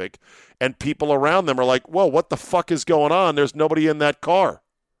traffic, and people around them are like, whoa, what the fuck is going on? There's nobody in that car.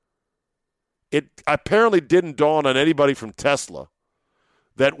 It apparently didn't dawn on anybody from Tesla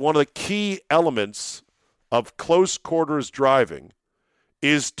that one of the key elements of close quarters driving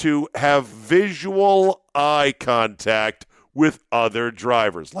is to have visual eye contact with other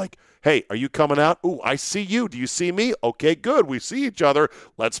drivers. Like, hey, are you coming out? Ooh, I see you. Do you see me? Okay, good. We see each other.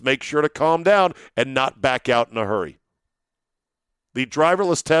 Let's make sure to calm down and not back out in a hurry. The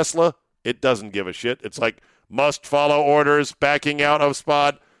driverless Tesla, it doesn't give a shit. It's like, must follow orders, backing out of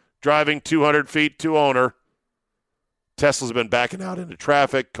spot, driving 200 feet to owner. Tesla's been backing out into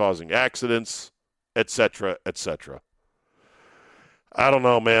traffic, causing accidents, etc., etc. I don't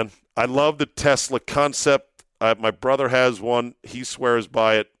know, man. I love the Tesla concept. My brother has one. He swears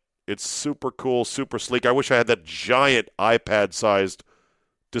by it. It's super cool, super sleek. I wish I had that giant iPad-sized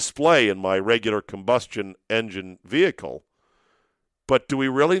display in my regular combustion engine vehicle. But do we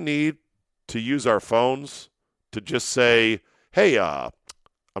really need to use our phones to just say, hey, I'm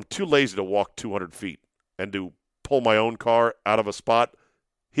too lazy to walk 200 feet and to pull my own car out of a spot?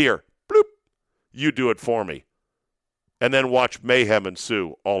 Here, bloop, you do it for me. And then watch mayhem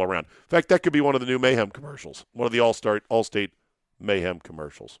ensue all around. In fact, that could be one of the new mayhem commercials, one of the Allstate mayhem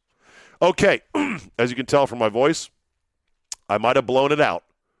commercials. Okay, as you can tell from my voice, I might have blown it out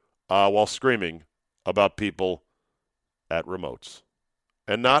while screaming about people at remotes.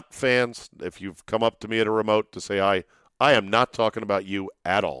 And not fans, if you've come up to me at a remote to say hi, I am not talking about you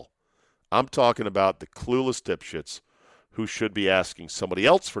at all. I'm talking about the clueless dipshits who should be asking somebody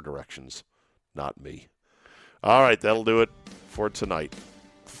else for directions, not me. All right, that'll do it for tonight.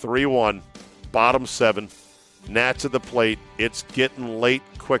 3-1, bottom 7, Nats at the plate. It's getting late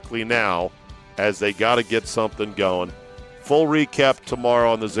quickly now as they got to get something going. Full recap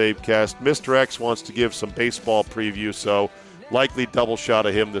tomorrow on the Zabecast. Mr. X wants to give some baseball preview, so likely double shot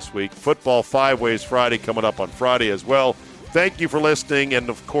of him this week. Football 5 Ways Friday coming up on Friday as well. Thank you for listening, and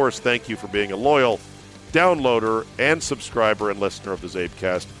of course, thank you for being a loyal downloader and subscriber and listener of the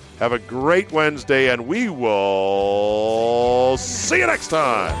Zabecast. Have a great Wednesday, and we will see you next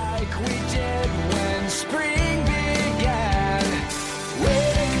time. Like we did when spring began.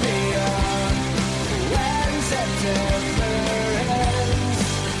 Wake me up when September ends.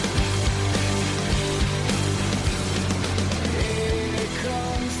 Here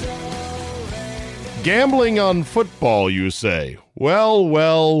comes the rain. Gambling on football, you say? Well,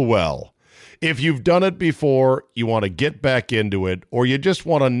 well, well. If you've done it before, you want to get back into it, or you just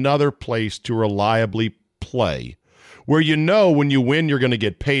want another place to reliably play, where you know when you win you're going to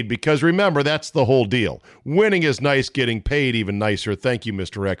get paid, because remember, that's the whole deal. Winning is nice, getting paid even nicer. Thank you,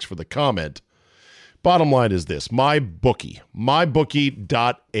 Mr. X, for the comment. Bottom line is this, MyBookie, mybookie.ag.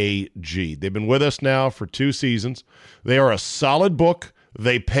 They've been with us now for 2 seasons. They are a solid book.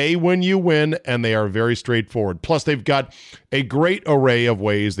 They pay when you win, and they are very straightforward. Plus, they've got a great array of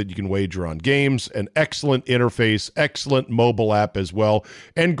ways that you can wager on games, an excellent interface, excellent mobile app as well,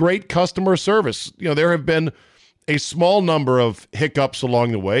 and great customer service. You know, there have been a small number of hiccups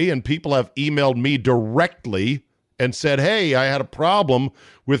along the way, and people have emailed me directly and said, hey, I had a problem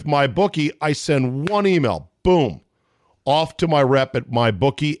with MyBookie. I send one email, boom, off to my rep at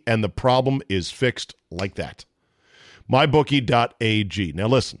MyBookie, and the problem is fixed like that. MyBookie.ag. Now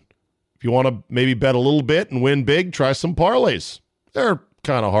listen, if you want to maybe bet a little bit and win big, try some parlays. They're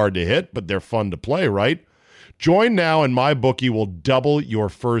kind of hard to hit, but they're fun to play, right? Join now and MyBookie will double your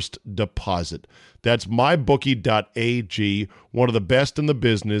first deposit. That's MyBookie.ag, one of the best in the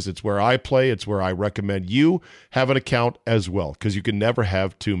business. It's where I play. It's where I recommend you have an account as well, because you can never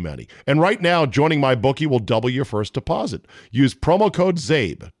have too many. And right now, joining MyBookie will double your first deposit. Use promo code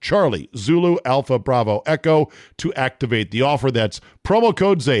ZABE, Charlie, Zulu, Alpha, Bravo, Echo, to activate the offer. That's promo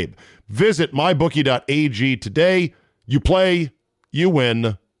code ZABE. Visit MyBookie.ag today. You play, you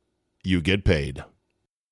win, you get paid.